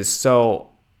it is. So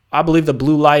I believe the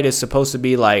blue light is supposed to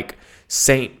be like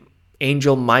Saint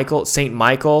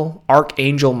Michael,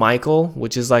 Archangel Michael,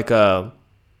 which is like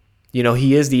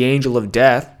he is the angel of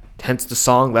death, hence the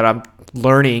song that I'm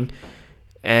learning.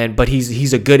 But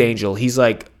he's a good angel. He's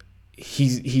like,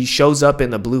 he shows up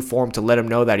in the blue form to let him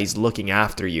know that he's looking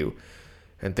after you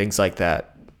and things like that.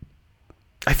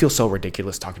 I feel so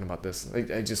ridiculous talking about this.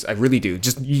 I really do.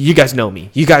 Just, you guys know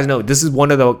me. You guys know this is one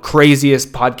of the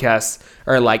craziest podcasts,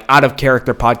 or like out of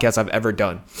character podcasts I've ever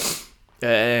done.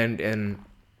 And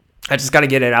I just got to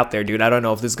get it out there, dude. I don't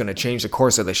know if this is going to change the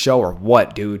course of the show or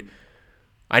what, dude.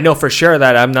 I know for sure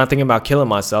that I'm not thinking about killing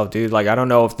myself, dude. Like, I don't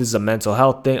know if this is a mental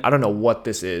health thing. I don't know what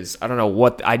this is. I don't know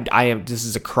what I am. This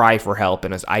is a cry for help.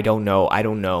 And I don't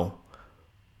know.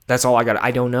 That's all I got.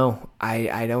 I don't know.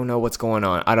 I don't know what's going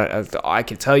on. I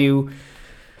can tell you,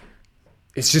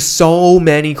 it's just so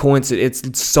many coincidences.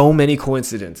 It's so many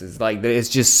coincidences. Like, it's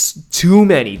just too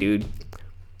many, dude.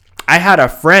 I had a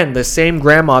friend, the same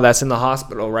grandma that's in the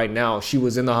hospital right now. She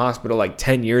was in the hospital like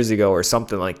 10 years ago or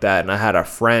something like that. And I had a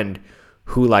friend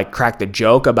who like cracked a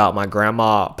joke about my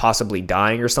grandma possibly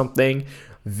dying or something.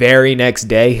 Very next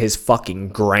day, his fucking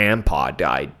grandpa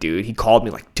died, dude. He called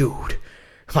me like, dude,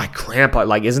 my grandpa,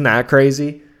 like, isn't that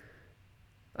crazy?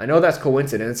 I know that's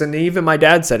coincidence. And even my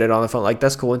dad said it on the phone, like,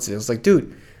 that's coincidence. Like,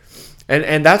 dude.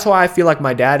 And that's why I feel like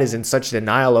my dad is in such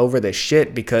denial over this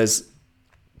shit, because,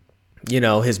 you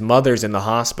know, his mother's in the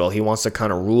hospital. He wants to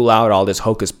kind of rule out all this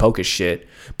hocus pocus shit.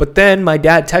 But then my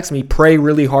dad texts me, pray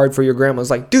really hard for your grandma. I was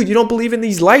like, dude, you don't believe in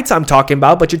these lights I'm talking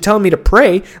about, but you're telling me to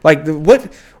pray. Like,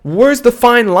 where's the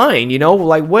fine line? You know,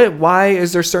 like, why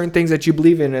is there certain things that you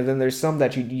believe in and then there's some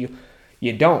that you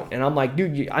don't? And I'm like,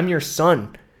 dude, I'm your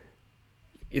son.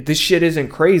 This shit isn't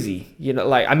crazy. You know,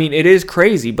 like, I mean, it is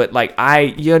crazy, but like,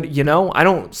 you know, I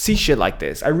don't see shit like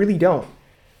this. I really don't.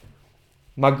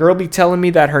 My girl be telling me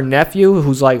that her nephew,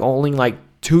 who's like only like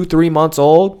 2-3 months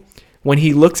old, when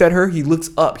he looks at her, he looks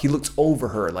up, he looks over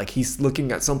her, like he's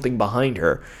looking at something behind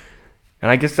her. And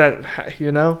I guess that,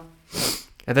 you know,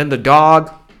 and then the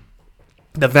dog,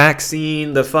 the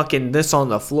vaccine, the fucking this on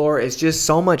the floor, it's just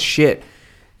so much shit.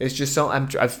 It's just so,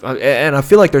 and I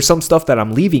feel like there's some stuff that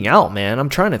I'm leaving out, man. I'm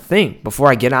trying to think before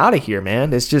I get out of here,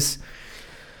 man. It's just,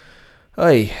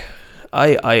 what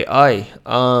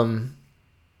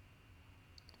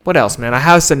else, man? I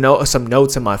have some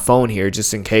notes in my phone here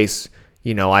just in case,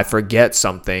 you know, I forget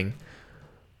something.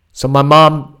 So my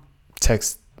mom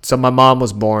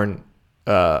was born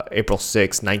April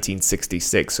 6,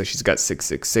 1966. So she's got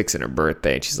 666 in her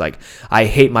birthday. And she's like, I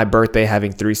hate my birthday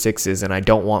having 3 6s, and I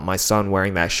don't want my son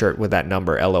wearing that shirt with that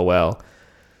number, LOL.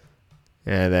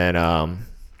 And then,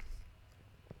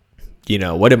 you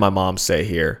know, what did my mom say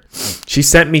here? She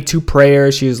sent me 2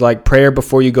 prayers. She was like, prayer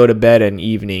before you go to bed and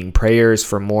evening, prayers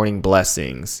for morning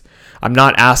blessings. I'm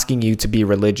not asking you to be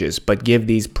religious, but give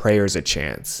these prayers a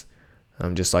chance.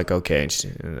 I'm just like, okay.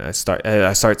 And I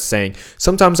start saying,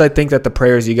 sometimes I think that the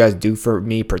prayers you guys do for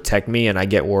me protect me, and I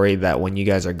get worried that when you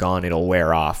guys are gone, it'll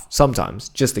wear off. Sometimes,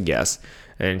 just a guess.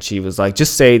 And she was like,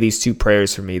 just say these 2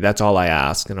 prayers for me. That's all I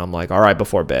ask. And I'm like, all right,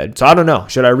 before bed. So I don't know.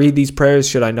 Should I read these prayers?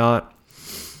 Should I not?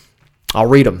 I'll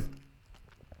read them.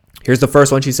 Here's the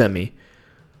first one she sent me.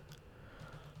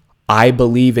 I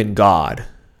believe in God,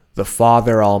 the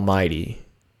Father Almighty.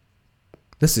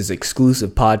 This is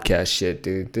exclusive podcast shit,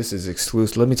 dude. This is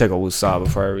exclusive. Let me take a woosah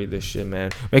before I read this shit,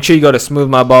 man. Make sure you go to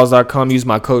smoothmyballs.com. Use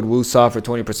my code woosah for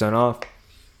 20% off.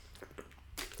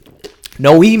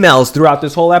 No emails throughout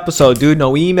this whole episode, dude.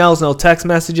 No emails, no text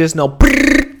messages, no. All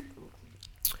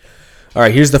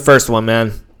right, here's the first one,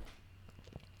 man.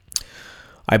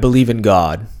 I believe in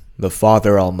God, the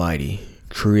Father Almighty,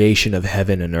 creation of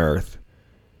heaven and earth,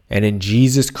 and in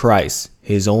Jesus Christ,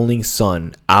 his only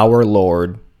Son, our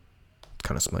Lord.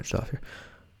 Kind of smudged off here.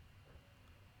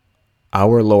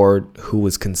 our Lord, who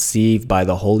was conceived by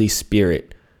the Holy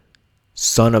Spirit,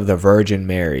 son of the Virgin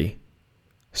Mary,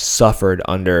 suffered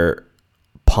under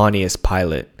Pontius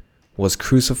Pilate, was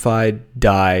crucified,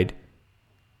 died,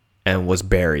 and was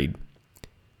buried.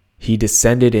 He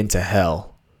descended into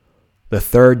hell. The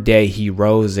third day he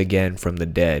rose again from the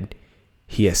dead.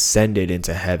 He ascended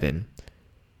into heaven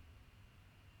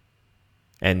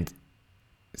and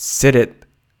sitteth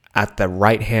at the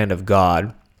right hand of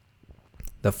God,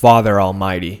 the Father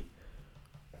Almighty.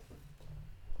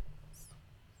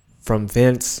 From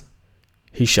thence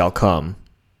he shall come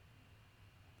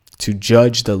to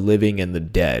judge the living and the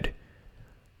dead.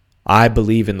 I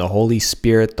believe in the Holy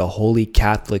Spirit, the Holy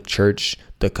Catholic Church,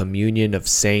 the communion of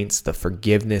saints, the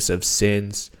forgiveness of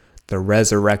sins, the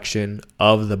resurrection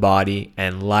of the body,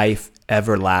 and life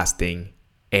everlasting.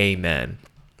 Amen.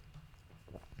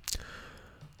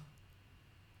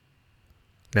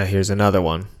 Now here's another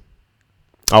one.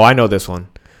 Oh, I know this one.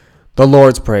 The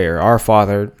Lord's Prayer. Our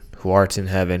Father, who art in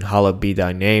heaven, hallowed be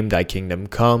thy name. Thy kingdom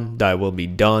come. Thy will be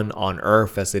done on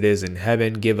earth as it is in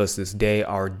heaven. Give us this day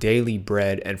our daily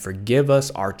bread, and forgive us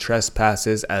our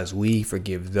trespasses as we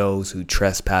forgive those who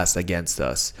trespass against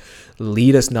us.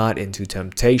 Lead us not into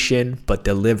temptation, but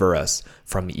deliver us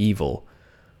from evil.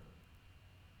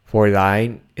 For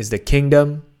thine is the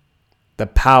kingdom, the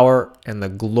power, and the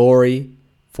glory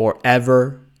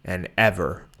forever and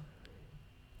ever.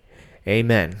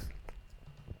 Amen.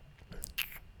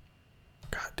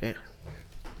 God damn.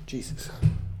 Jesus.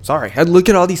 Sorry. Look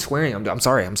at all these swearing. I'm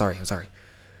sorry.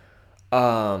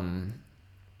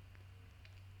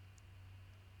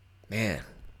 Man.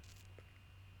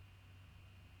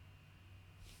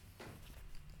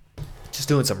 Just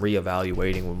doing some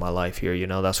reevaluating with my life here,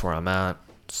 that's where I'm at.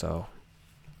 So,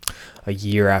 a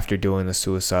year after doing the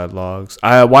suicide logs,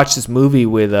 I watched this movie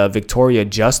with Victoria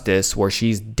Justice where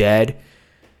she's dead,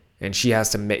 and she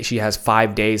has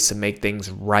 5 days to make things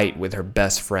right with her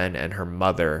best friend and her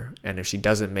mother. And if she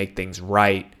doesn't make things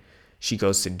right, she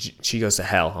goes to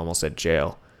hell, almost at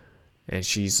jail. And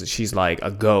she's like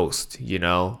a ghost,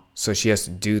 So she has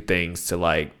to do things to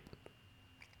like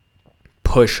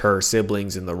push her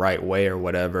siblings in the right way or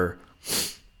whatever.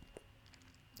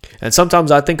 And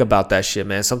sometimes I think about that shit,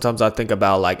 man. Sometimes I think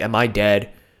about like, am I dead?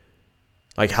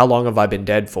 Like, how long have I been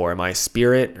dead for? Am I a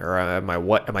spirit, or am I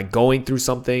what? Am I going through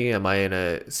something? Am I in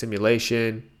a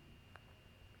simulation?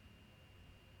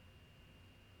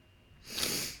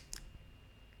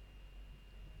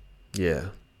 Yeah.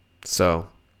 So,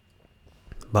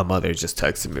 my mother just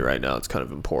texted me right now. It's kind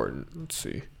of important. Let's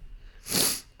see.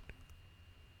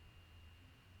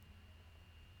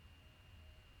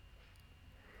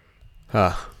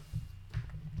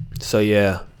 So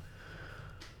yeah.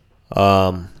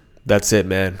 That's it,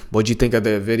 man. What'd you think of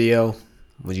the video?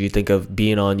 What'd you think of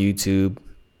being on YouTube?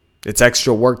 It's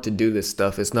extra work to do this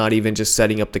stuff. It's not even just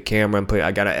setting up the camera and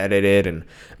I gotta edit it and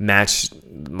match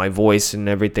my voice and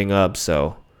everything up.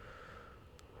 So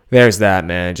there's that,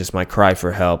 man. Just my cry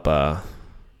for help.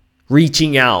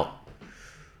 Reaching out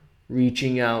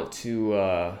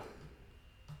to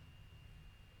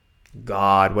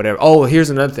God, whatever. Oh, here's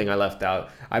another thing I left out.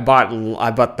 I bought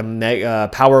the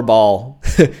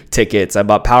Powerball tickets. I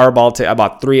bought I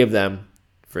bought 3 of them,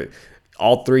 for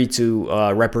all 3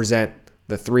 to represent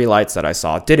the 3 lights that I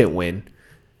saw. Didn't win.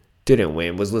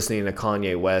 Was listening to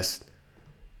Kanye West,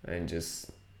 and just,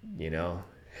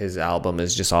 his album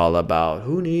is just all about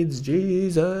who needs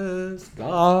Jesus.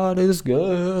 God is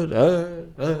good.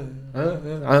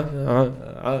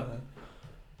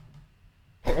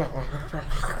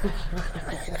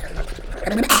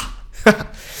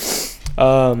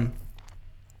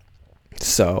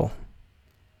 So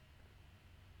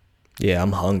yeah,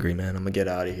 I'm hungry, man. I'm gonna get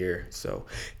out of here. So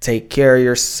take care of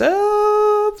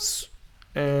yourselves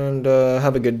and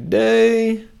have a good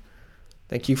day.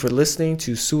 Thank you for listening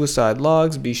to Suicide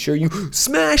Logs. Be sure you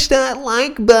smash that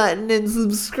like button and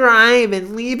subscribe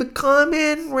and leave a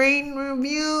comment, rate and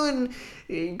review,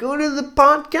 and go to the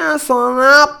podcast on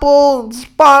Apple and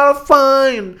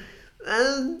Spotify and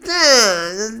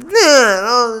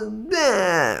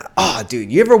oh,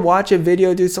 dude, you ever watch a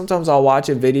video, dude? Sometimes I'll watch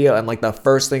a video and like the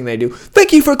first thing they do,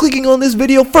 thank you for clicking on this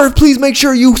video. First, please make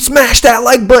sure you smash that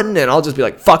like button. And I'll just be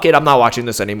like, fuck it, I'm not watching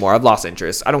this anymore. I've lost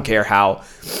interest. I don't care how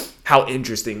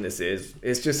interesting this is.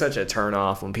 It's just such a turn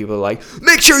off when people are like,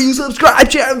 make sure you subscribe.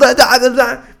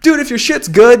 Dude, if your shit's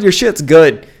good, your shit's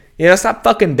good. Stop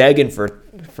fucking begging for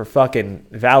fucking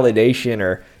validation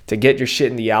or to get your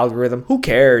shit in the algorithm. Who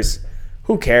cares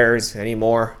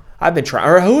anymore? I've been trying,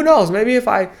 or who knows, maybe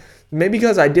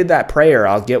because I did that prayer,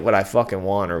 I'll get what I fucking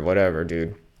want or whatever,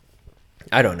 dude.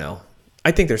 I don't know.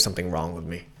 I think there's something wrong with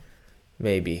me.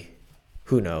 Maybe.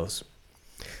 Who knows?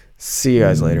 See you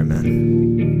guys later, man.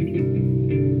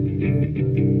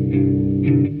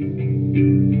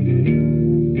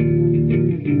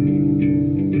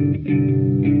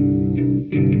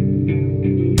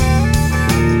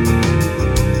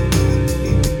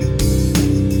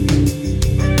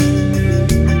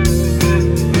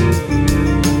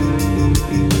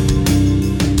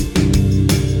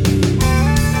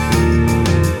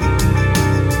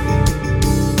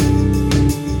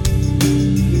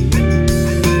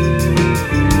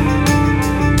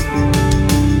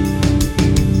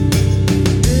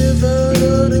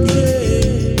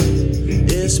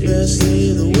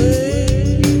 Especially the way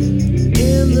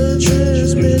in the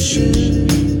transmission,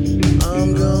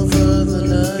 I'm gone for the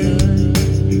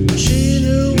night. She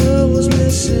knew what was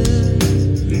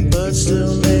missing, but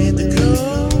still made the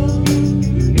call.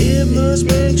 It must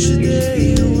make your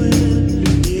day when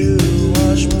you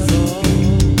watch me fall.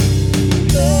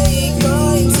 Make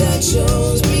my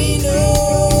intentions be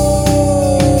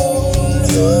known.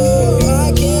 Oh,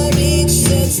 I can't be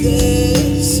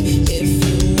senseless if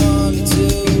you want me to.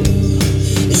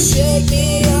 Shake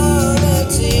me, I'm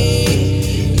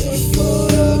empty. You're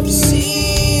full of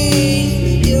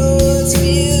deceit. Your words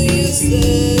feel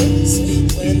useless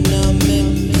when I'm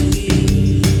empty.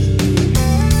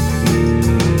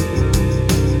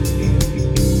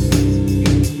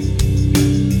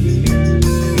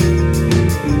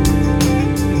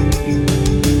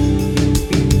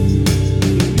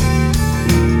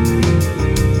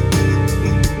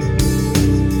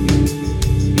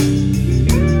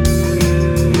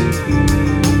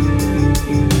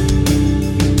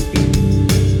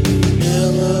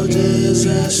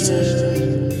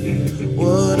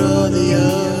 What are the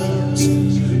odds?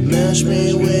 Match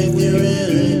me with your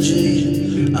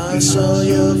energy. I saw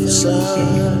your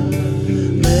facade.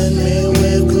 Met me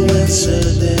with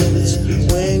coincidence.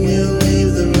 When you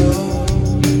leave the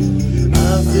room,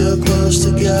 I feel close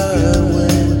to God.